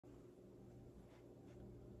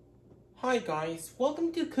Hi guys,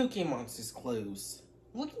 welcome to Cookie Monster's Clues.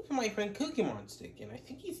 I'm looking for my friend Cookie Monster again. I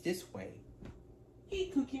think he's this way.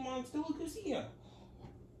 Hey Cookie Monster, look who's here.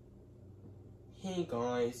 Hey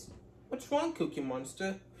guys, what's wrong Cookie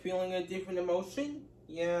Monster? Feeling a different emotion?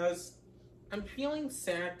 Yes, I'm feeling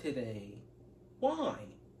sad today. Why?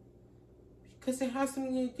 Because it has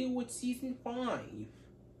something to do with Season 5.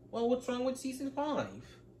 Well, what's wrong with Season 5?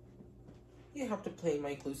 You have to play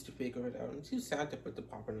my clues to figure it out. I'm too sad to put the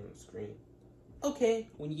popper on the screen. Okay,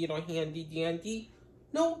 we need our handy dandy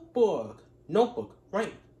notebook. Notebook,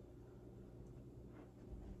 right.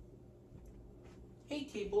 Hey,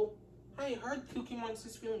 Table. I heard Cookie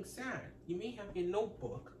Monster's feeling sad. You may have your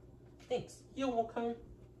notebook. Thanks. You're welcome.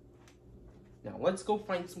 Now, let's go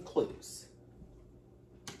find some clues.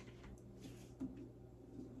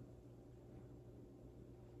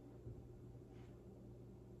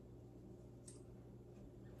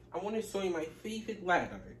 I want to show you my favorite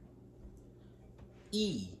letter.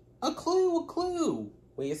 E. A clue, a clue.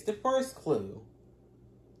 Where's the first clue?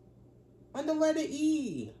 On the letter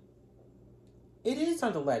E. It is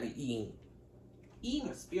on the letter E. E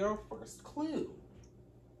must be our first clue.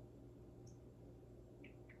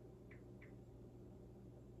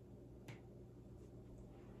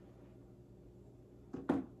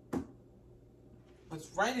 Let's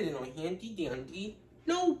write it in our handy dandy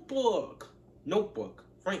notebook. Notebook,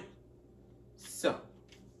 right. So,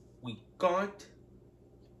 we got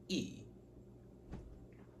E.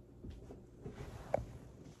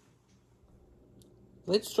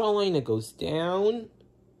 Let's draw a line that goes down,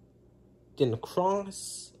 then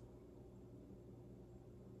across.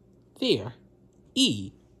 There.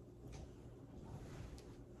 E.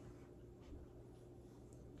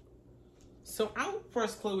 So our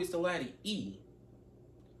first clue is the letter E.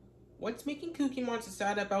 What's making Cookie Monster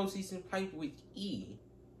sad about Season 5 with E?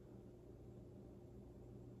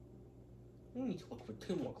 We need to look for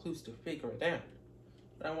 2 more clues to figure it out.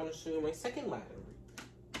 But I want to show you my second letter.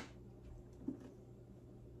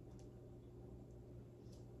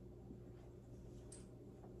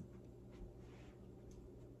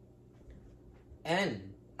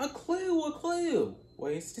 N. A clue, a clue.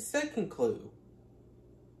 Where's the second clue?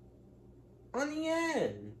 On the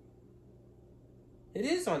N. It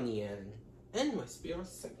is on the N. N must be our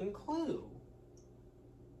second clue.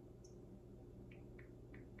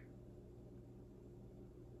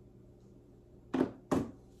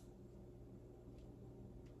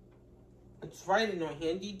 Let's write in our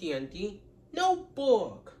handy dandy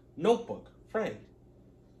notebook. Notebook, friend.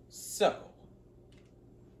 So,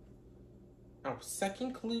 our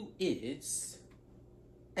second clue is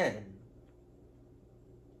N.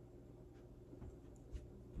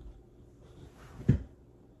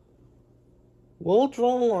 We'll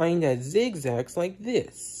draw a line that zigzags like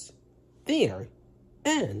this. There,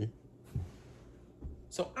 N.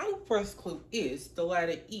 So our first clue is the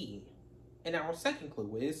letter E, and our second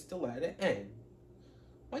clue is the letter N.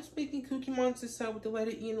 What's making Cookie Monster sad with the letter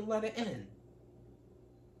E and the letter N?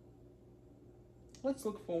 Let's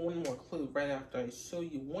look for one more clue right after I show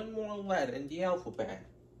you one more letter in the alphabet.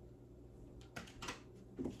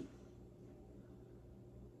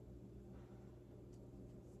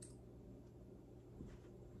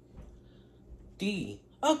 D.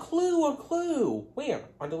 A clue, a clue. Where?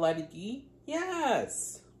 On the letter D?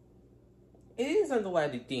 Yes. It is on the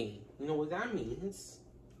letter D. You know what that means?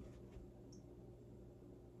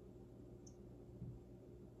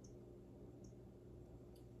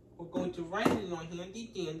 We're going to write it in our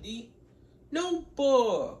handy dandy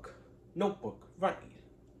notebook. Notebook, right.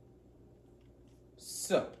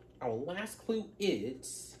 So, our last clue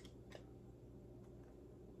is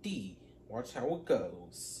D. Watch how it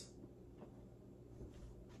goes.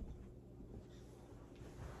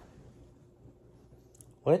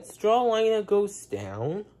 Let's draw a line that goes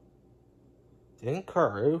down, then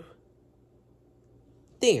curve.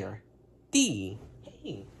 There, D.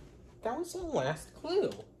 Hey, that was our last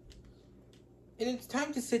clue. And it's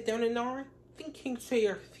time to sit down in our thinking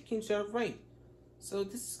chair, right. So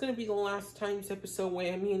this is going to be the last time's episode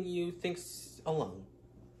where me and you think alone,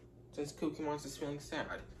 since Cookie Monster's feeling sad.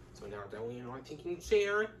 So now that we're in our thinking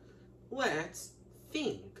chair, let's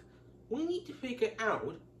think. We need to figure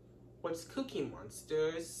out what's Cookie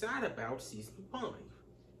Monster sad about Season 5. Our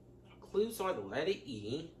clues are the letter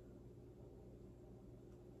E,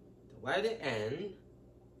 the letter N,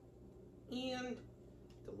 and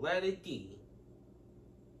the letter D.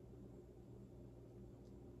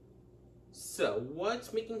 So,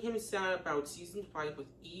 what's making him sad about Season 5 with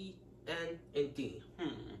E, N, and D?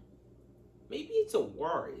 Maybe it's a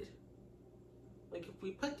word. Like if we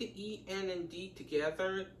put the E, N, and D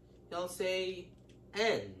together, they'll say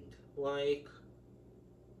end. Like,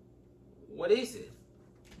 what is it?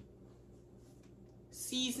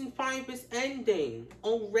 Season 5 is ending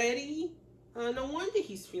already? No wonder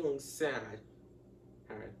he's feeling sad.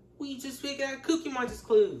 We just figured out Cookie Monster's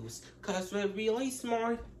clues, cause we're really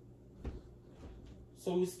smart.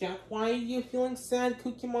 So is that why you're feeling sad,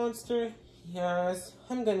 Cookie Monster? Yes,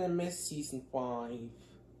 I'm gonna miss Season 5.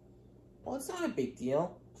 Well, it's not a big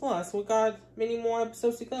deal. Plus, we got many more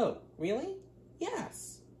episodes to go. Really?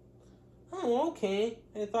 Yes. Oh, okay.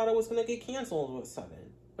 I thought it was gonna get canceled all of a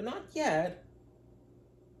sudden. But not yet.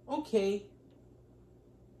 Okay.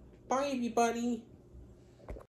 Bye, everybody.